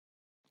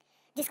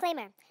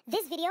Disclaimer.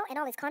 This video and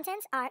all its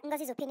contents are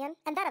Ngozi's opinion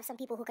and that of some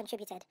people who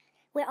contributed.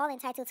 We're all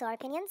entitled to our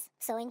opinions,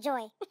 so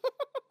enjoy.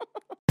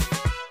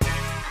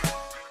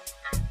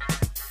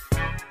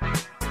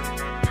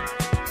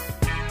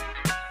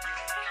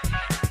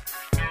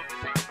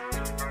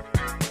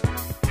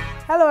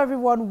 Hello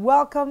everyone,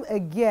 welcome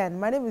again.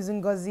 My name is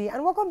Ngozi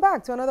and welcome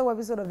back to another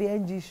episode of the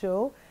Ngee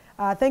show.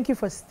 Thank you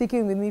for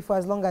sticking with me for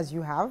as long as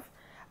you have.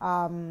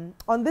 On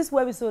this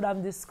webisode,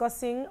 I'm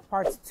discussing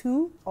part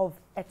 2 of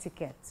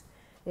Etiquette.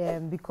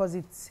 Because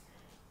it's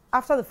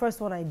after the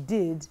first one I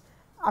did,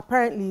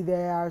 apparently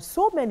there are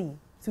so many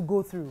to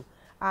go through,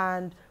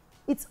 and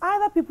it's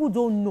either people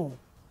don't know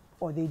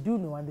or they do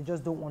know and they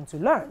just don't want to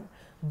learn.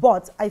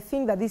 But I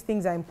think that these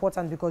things are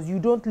important because you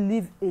don't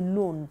live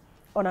alone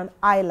on an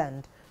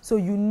island, so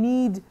you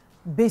need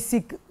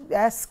basic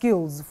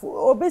skills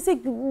or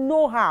basic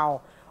know-how.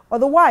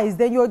 Otherwise,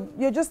 then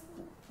you're just,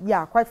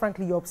 quite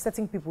frankly, you're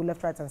upsetting people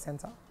left, right, and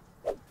center.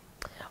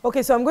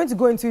 Okay, so I'm going to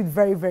go into it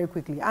very, very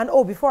quickly. And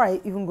before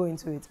I even go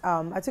into it,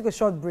 I took a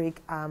short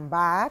break. I'm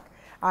back.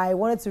 I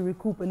wanted to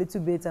recoup a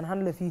little bit and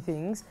handle a few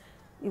things.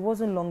 It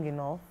wasn't long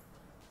enough.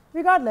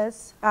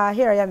 Regardless,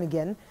 here I am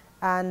again.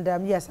 And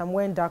yes, I'm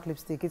wearing dark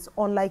lipstick. It's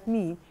unlike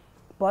me,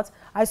 but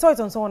I saw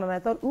it on someone and I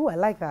thought, ooh, I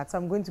like that. So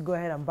I'm going to go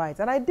ahead and buy it.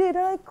 And I did,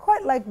 and I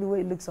quite like the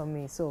way it looks on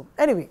me. So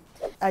anyway,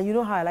 you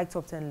know how I like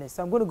top 10 lists.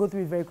 So I'm going to go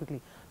through it very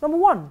quickly. Number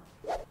 1,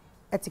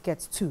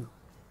 etiquette 2.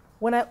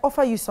 When I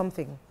offer you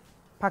something,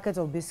 packet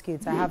of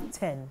biscuits, I have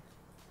 10.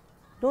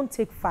 Don't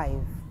take 5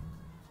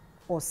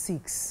 or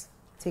 6.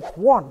 Take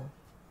 1.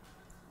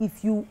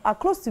 If you are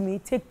close to me,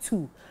 take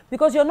 2.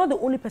 Because you're not the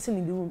only person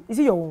in the room. Is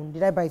it your own?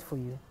 Did I buy it for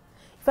you?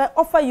 If I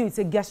offer you, it's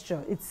a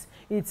gesture.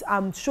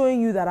 I'm showing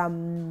you that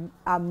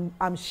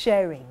I'm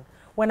sharing.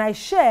 When I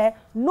share,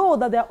 know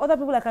that there are other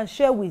people I can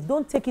share with.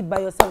 Don't take it by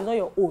yourself. It's not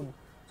your own.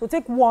 So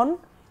take 1.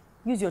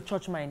 Use your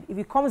church mind. If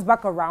it comes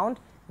back around,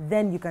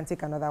 then you can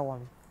take another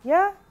one.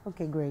 Yeah?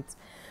 Okay, great.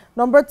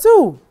 Number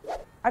 2,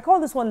 I call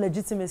this one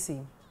legitimacy.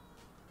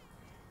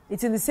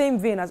 It's in the same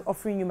vein as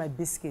offering you my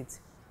biscuit.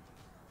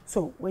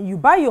 So when you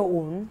buy your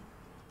own,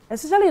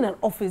 especially in an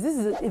office, this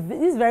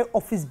is very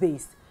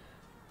office-based.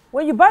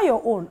 When you buy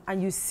your own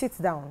and you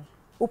sit down,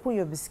 open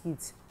your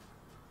biscuit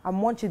and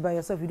munch it by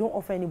yourself, you don't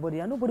offer anybody,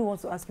 and nobody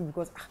wants to ask you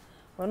because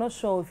we're not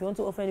sure if you want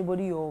to offer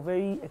anybody your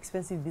very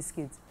expensive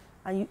biscuit,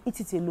 and you eat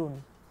it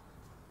alone.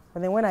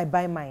 But then when I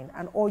buy mine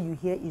and all you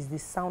hear is the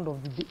sound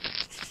of the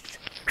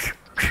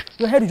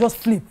your head will just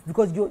flip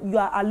because you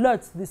are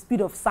alert to the speed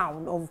of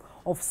sound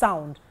of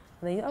sound.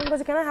 And then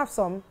you can I have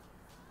some?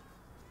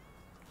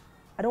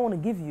 I don't want to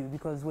give you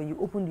because when you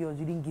opened yours,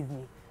 you didn't give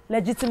me.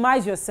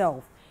 Legitimize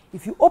yourself.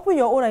 If you open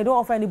your own, I don't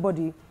offer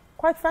anybody.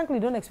 Quite frankly,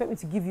 don't expect me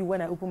to give you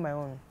when I open my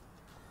own.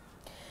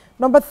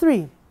 Number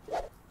 3,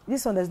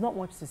 this one there's not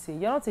much to say.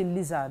 You're not a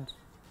lizard.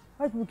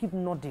 Why do people keep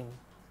nodding?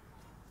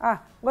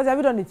 Because have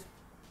you done it?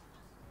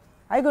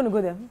 Are you going to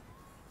go there?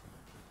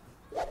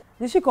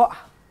 Did she call?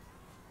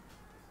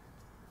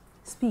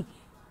 Speak.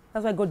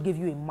 That's why God gave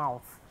you a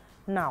mouth.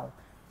 Now,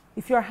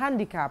 if you're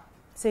handicapped,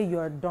 say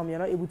you're dumb, you're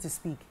not able to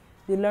speak,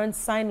 they learn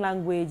sign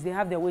language, they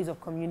have their ways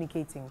of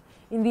communicating.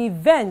 In the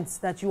event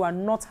that you are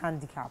not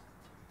handicapped,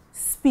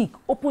 speak,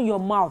 open your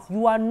mouth.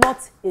 You are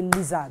not a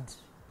lizard.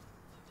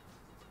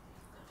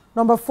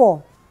 Number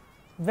 4,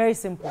 very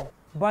simple,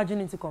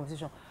 barging into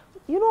conversation.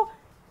 You know,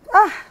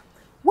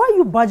 why are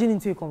you barging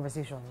into a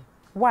conversation?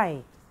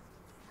 Why?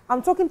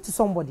 I'm talking to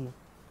somebody.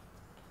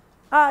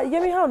 Yeah,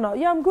 me how now?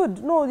 Yeah, I'm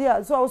good. No,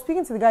 yeah. So I was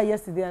speaking to the guy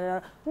yesterday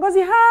and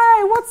Ngozi,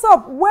 hi, what's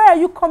up? Where are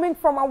you coming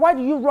from? And why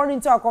do you run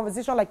into our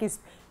conversation like it's...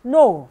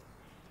 No.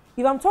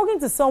 If I'm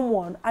talking to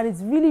someone and it's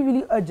really,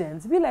 really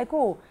urgent, be like,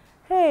 oh,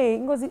 hey,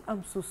 Ngozi,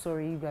 I'm so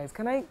sorry, you guys.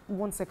 Can I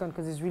 1 second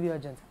because it's really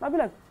urgent? I'll be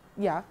like,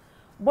 yeah.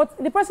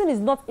 But the person is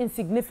not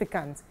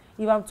insignificant.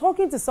 If I'm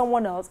talking to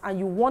someone else and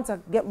you want to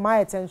get my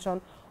attention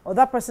or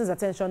that person's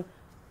attention,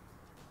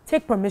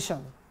 take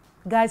permission.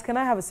 Guys, can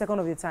I have a second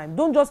of your time?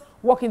 Don't just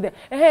walk in there.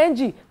 Hey,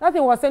 Ngee, that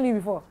thing was telling you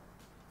before.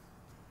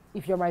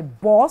 If you're my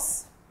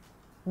boss,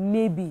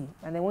 maybe.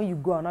 And then when you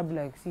go, I'll be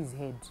like, see his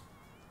head.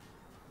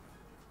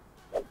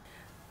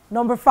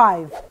 Number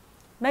 5,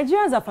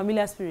 Nigerians are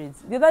familiar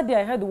spirits. The other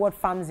day, I heard the word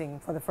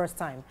famsing for the first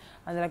time.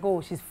 And they're like,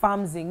 oh, she's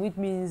famsing, which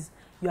means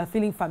you are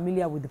feeling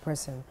familiar with the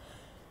person.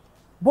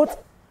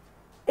 But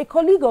a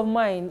colleague of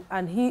mine,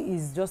 and he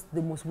is just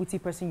the most witty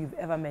person you've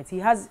ever met. He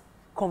has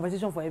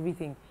conversation for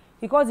everything.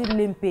 He calls it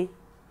lempe.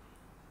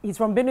 He's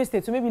from Benue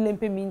State, so maybe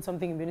lempe means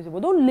something in Benue State.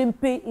 But don't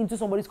lempe into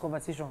somebody's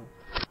conversation.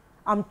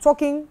 I'm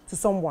talking to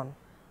someone.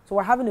 So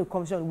we're having a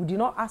conversation. We did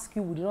not ask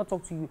you, we did not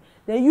talk to you.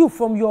 Then you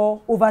from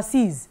your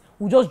overseas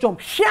will just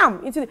jump,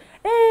 sham, into the,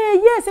 hey,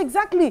 yes,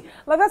 exactly.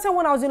 Like that time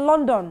when I was in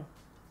London.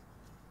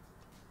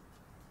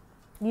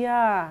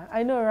 Yeah,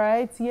 I know,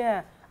 right?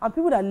 Yeah. And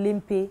people that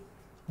lempe,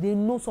 they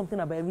know something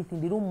about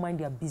everything. They don't mind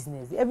their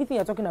business. Everything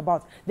you're talking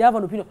about, they have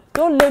an opinion.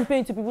 Don't lempe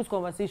into people's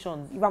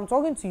conversations. If I'm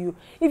talking to you,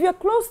 if you're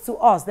close to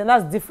us, then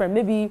that's different.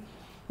 Maybe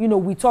you know,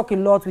 we talk a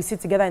lot, we sit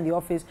together in the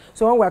office.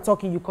 So when we're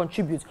talking, you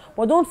contribute.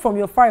 But don't from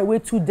your far away,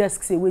 2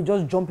 desks away,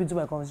 just jump into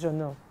my conversation.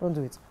 No, don't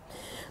do it.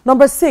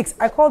 Number 6,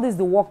 I call this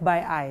the walk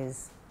by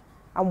eyes.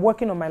 I'm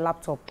working on my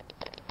laptop.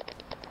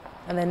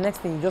 And then next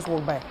thing, you just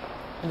walk by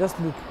and just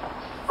look.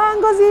 Ah,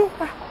 Ngozi,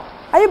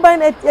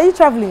 are you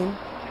traveling?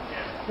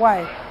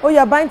 Why? Oh,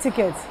 you're buying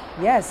tickets?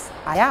 Yes,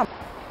 I am.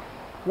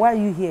 Why are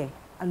you here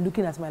and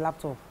looking at my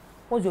laptop?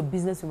 What's your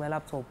business with my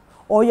laptop?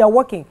 Or you're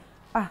working?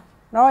 Ah,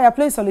 now you're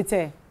playing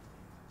solitaire.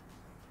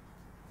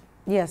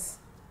 Yes.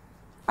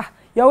 Ah,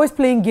 you're always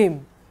playing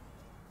game.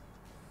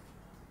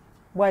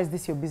 Why is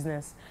this your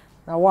business?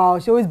 Now, wow,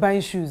 she's always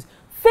buying shoes.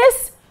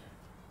 Face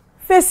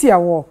your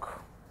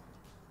work.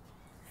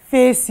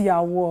 Face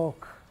your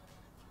work.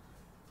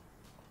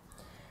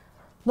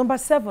 Number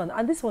 7,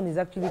 and this one is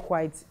actually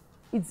quite,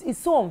 it's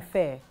so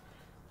unfair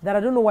that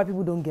I don't know why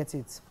people don't get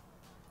it.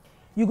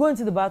 You go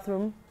into the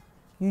bathroom,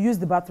 you use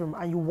the bathroom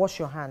and you wash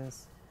your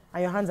hands.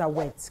 And your hands are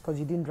wet because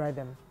you didn't dry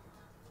them.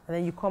 And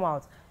then you come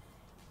out.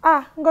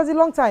 Ah, Ngozi,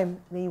 long time.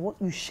 Then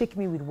you shake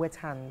me with wet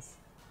hands.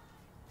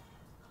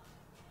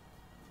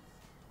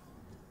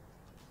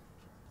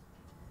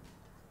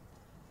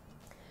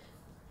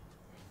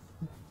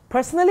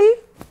 Personally,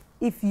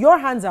 if your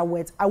hands are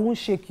wet, I won't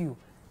shake you.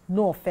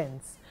 No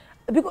offense.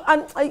 Because,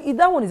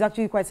 that one is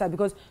actually quite sad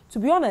because, to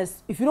be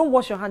honest, if you don't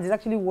wash your hands, it's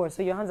actually worse.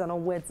 So your hands are not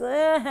wet.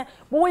 But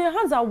when your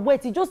hands are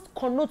wet, it just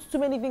connotes too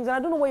many things. And I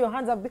don't know where your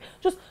hands are.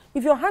 Just,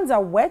 if your hands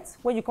are wet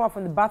when you come out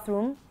from the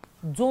bathroom,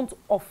 don't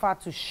offer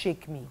to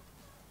shake me.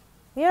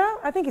 Yeah,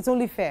 I think it's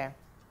only fair.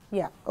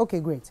 Yeah, okay,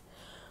 great.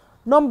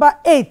 Number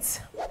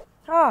 8.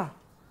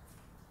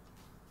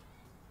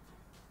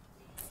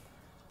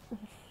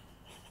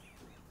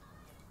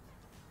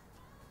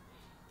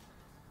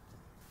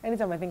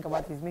 Anytime I think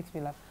about this, it makes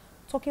me laugh.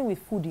 Talking with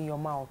food in your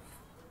mouth.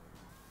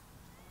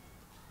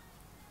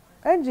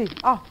 Ngee,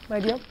 my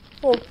dear.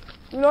 Oh,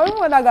 you know, even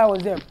when that guy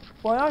was there,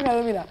 but now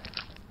telling me that.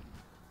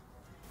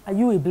 Are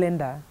you a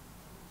blender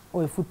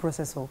or a food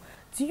processor?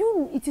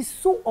 It is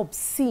so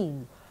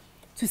obscene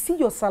to see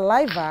your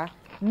saliva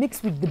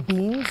mixed with the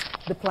beans,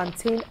 the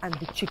plantain, and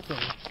the chicken.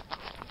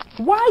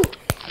 Why?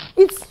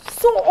 It's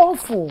so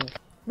awful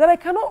that I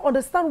cannot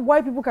understand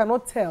why people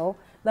cannot tell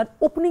that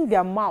opening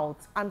their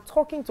mouth and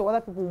talking to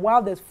other people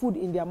while there's food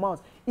in their mouth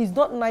is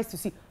not nice to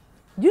see.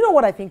 Do you know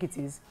what I think it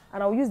is?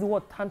 And I'll use the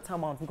word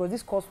tantamount because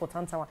this calls for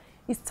tantamount.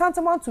 It's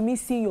tantamount to me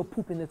seeing your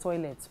poop in the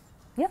toilet.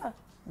 Yeah,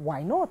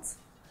 why not?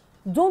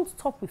 Don't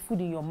talk with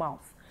food in your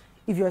mouth.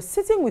 If you're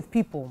sitting with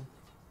people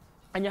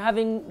and you're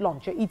having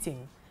lunch, you're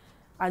eating,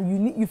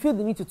 and you feel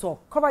the need to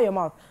talk, cover your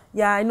mouth.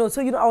 Yeah, I know.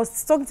 So, I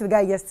was talking to the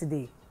guy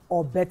yesterday,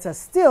 or better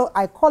still,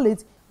 I call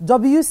it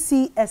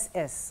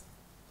WCSS.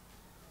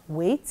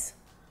 Wait,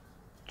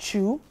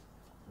 chew,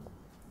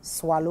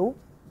 swallow,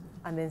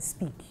 and then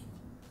speak.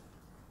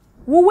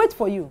 We'll wait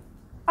for you.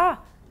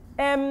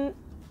 Yemi,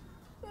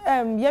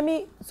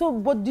 so,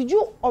 but did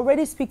you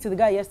already speak to the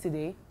guy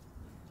yesterday?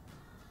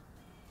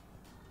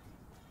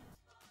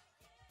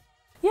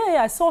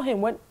 Yeah, I saw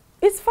him when,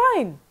 it's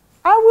fine.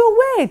 I will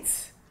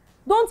wait.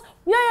 Don't,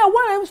 when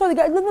I'm sure the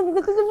guy, not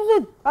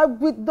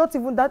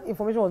even, that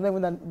information was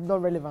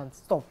not relevant.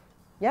 Stop.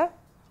 Yeah?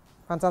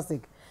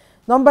 Fantastic.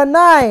 Number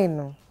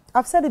 9.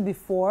 I've said it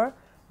before,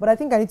 but I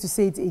think I need to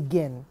say it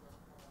again.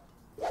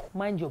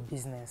 Mind your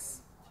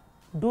business.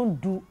 Don't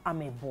do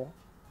amebo.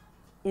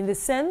 In the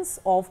sense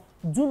of,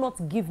 do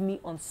not give me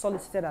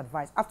unsolicited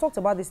advice. I've talked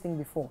about this thing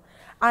before.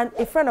 And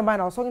a friend of mine,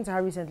 I was talking to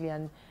her recently,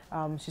 and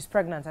she's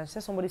pregnant, and she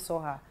said somebody saw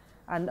her.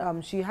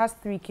 And she has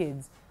 3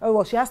 kids. Oh,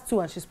 well, she has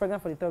 2, and she's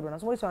pregnant for the 3rd one. And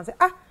somebody saw her and said,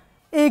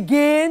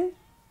 again?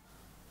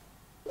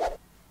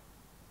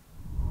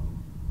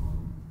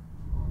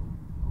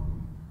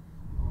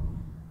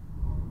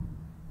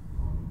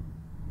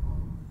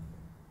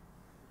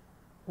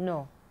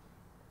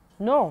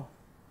 No.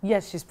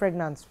 Yes, she's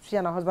pregnant. She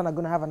and her husband are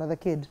going to have another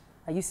kid.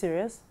 Are you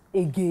serious?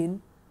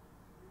 Again?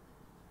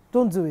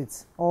 Don't do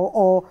it.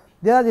 Or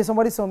the other day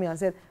somebody saw me and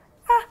said,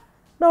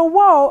 now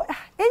wow,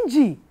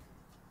 Ngee,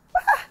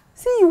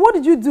 see, what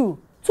did you do?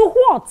 To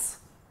what?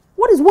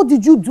 What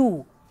did you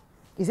do?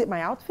 Is it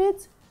my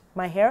outfit?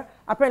 My hair?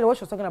 Apparently what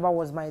she was talking about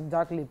was my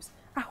dark lips.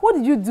 What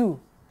did you do?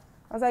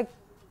 I was like,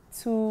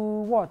 to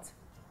what?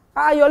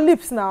 Your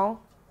lips now.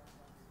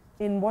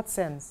 In what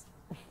sense?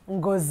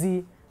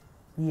 Ngozi,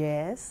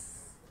 yes.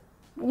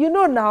 You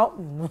know now?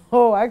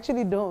 No, I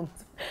actually don't.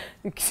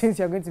 Since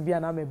you're going to be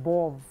an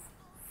amebo of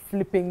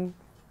flipping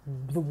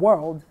the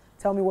world,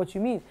 tell me what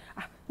you mean.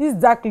 This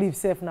dark lips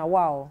safe now,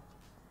 wow.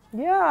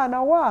 Yeah,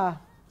 now wow.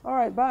 All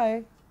right,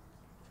 bye.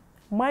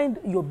 Mind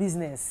your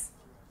business.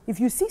 If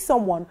you see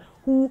someone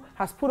who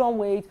has put on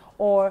weight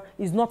or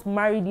is not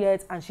married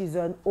yet and she's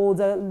an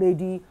older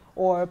lady,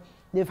 or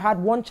they've had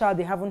 1 child,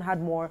 they haven't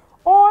had more,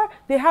 or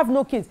they have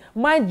no kids,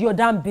 mind your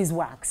damn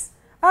beeswax.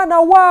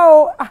 Now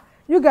wow,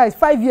 you guys,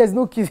 5 years,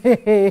 no kids,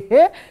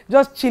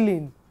 just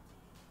chilling.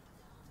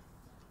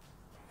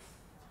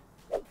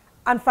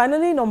 And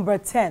finally, number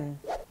 10.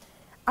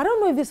 I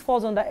don't know if this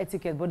falls under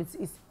etiquette, but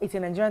it's a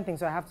Nigerian thing,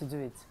 so I have to do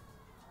it.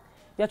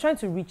 You're trying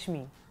to reach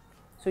me.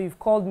 So you've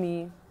called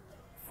me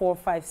 4,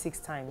 5, 6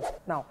 times.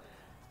 Now,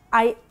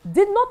 I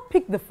did not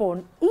pick the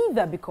phone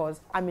either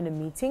because I'm in a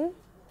meeting,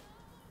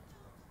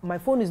 my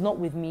phone is not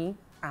with me,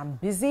 I'm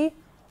busy,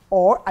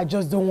 or I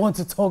just don't want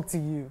to talk to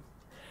you.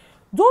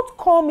 Don't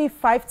call me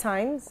 5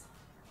 times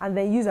and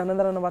then use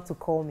another number to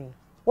call me.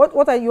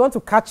 What are you want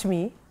to catch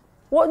me?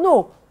 What?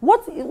 No.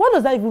 What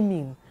does that even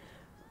mean?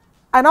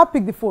 I now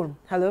pick the phone.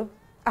 Hello?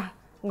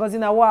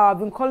 Ngozina, wow, I've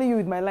been calling you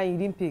with my line, you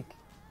didn't pick.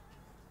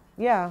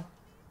 Yeah,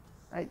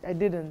 I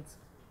didn't.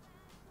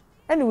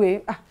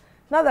 Anyway,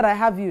 now that I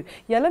have you,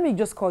 let me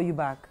just call you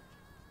back.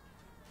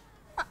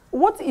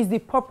 What is the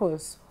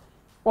purpose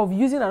of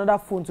using another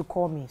phone to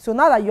call me? So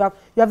now that you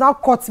have now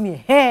caught me,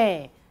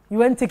 hey, you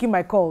weren't taking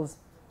my calls.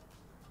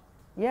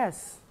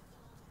 Yes,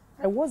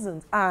 I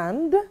wasn't.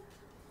 And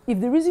if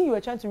the reason you were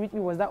trying to reach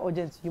me was that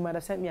urgent, you might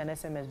have sent me an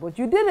SMS, but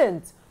you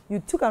didn't.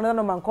 You took another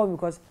number and called me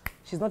because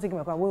she's not taking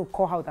my call. I'm going to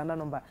call her with another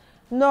number.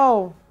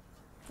 No,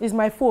 it's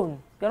my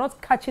phone. You're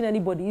not catching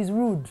anybody. It's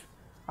rude.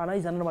 I'll not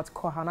use another number to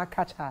call her. I'll not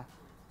catch her.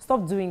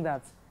 Stop doing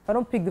that. If I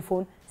don't pick the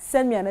phone,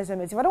 send me an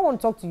SMS. If I don't want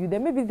to talk to you,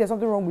 then maybe there's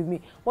something wrong with me.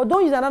 But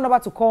don't use another number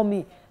to call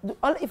me.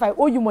 If I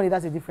owe you money,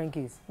 that's a different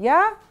case.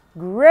 Yeah?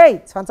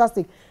 Great.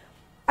 Fantastic.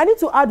 I need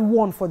to add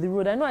one for the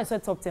road. I know I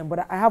said top 10,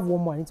 but I have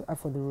one more I need to add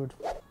for the road.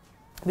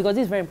 Because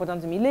this is very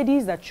important to me.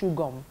 Ladies that chew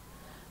gum,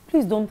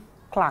 please don't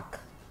clack.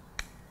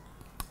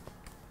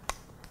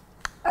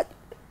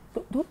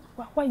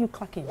 Why are you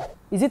clacking?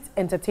 Is it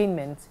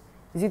entertainment?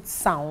 Is it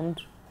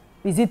sound?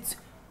 Is it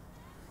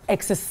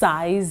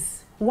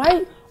exercise?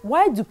 Why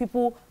do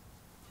people...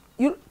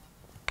 And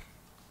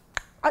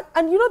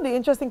you know the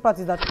interesting part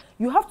is that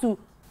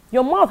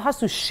your mouth has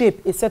to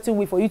shape a certain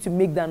way for you to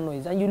make that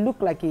noise. And you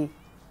look like a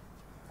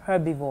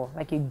herbivore,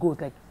 like a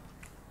goat,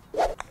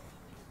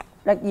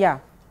 yeah,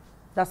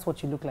 that's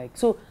what you look like.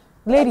 So,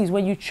 ladies,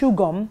 when you chew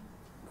gum,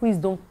 please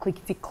don't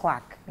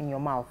clickety-clack in your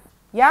mouth.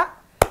 Yeah?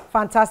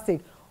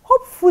 Fantastic.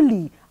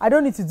 Hopefully, I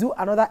don't need to do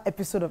another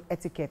episode of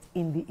Etiquette.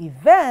 In the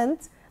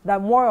event that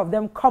more of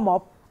them come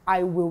up,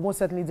 I will most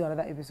certainly do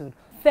another episode.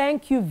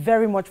 Thank you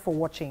very much for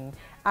watching.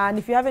 And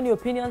if you have any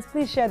opinions,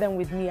 please share them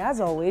with me as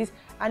always.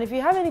 And if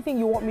you have anything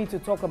you want me to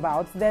talk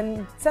about,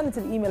 then send it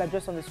to the email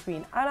address on the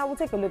screen and I will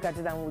take a look at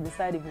it and we'll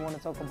decide if you want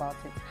to talk about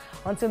it.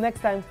 Until next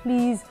time,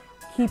 please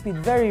keep it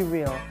very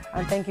real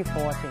and thank you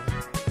for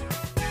watching.